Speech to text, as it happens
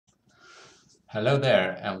Hello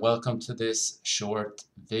there and welcome to this short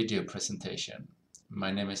video presentation. My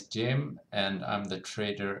name is Jim and I'm the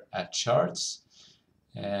trader at Charts.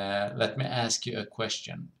 Let me ask you a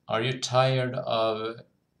question. Are you tired of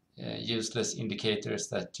useless indicators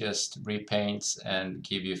that just repaints and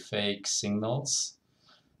give you fake signals?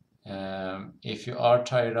 If you are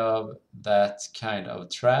tired of that kind of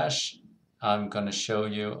trash, I'm gonna show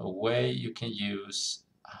you a way you can use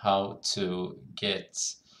how to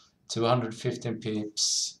get 215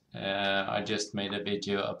 pips. I just made a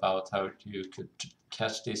video about how you could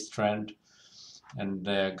catch this trend and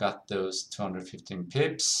got those 215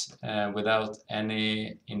 pips without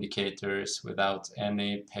any indicators, without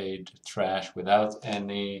any paid trash, without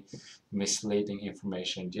any misleading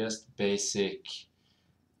information, just basic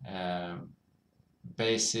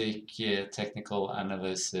technical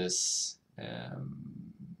analysis.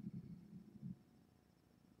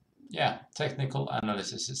 Technical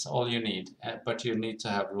analysis is all you need, but you need to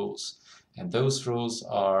have rules. And those rules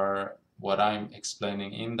are what I'm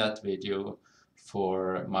explaining in that video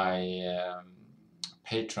for my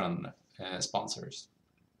Patreon sponsors.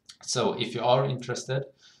 So if you are interested,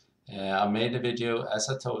 I made a video, as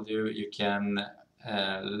I told you. You can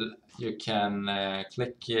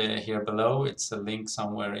click here below. It's a link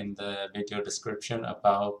somewhere in the video description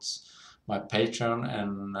about my Patreon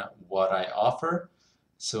and what I offer.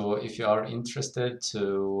 So if you are interested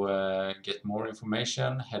to get more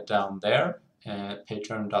information, head down there,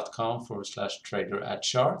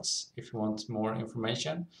 patreon.com/traderatcharts if you want more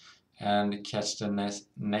information and catch the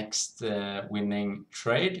next winning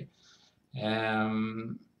trade.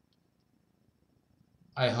 I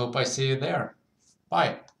hope I see you there.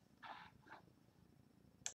 Bye.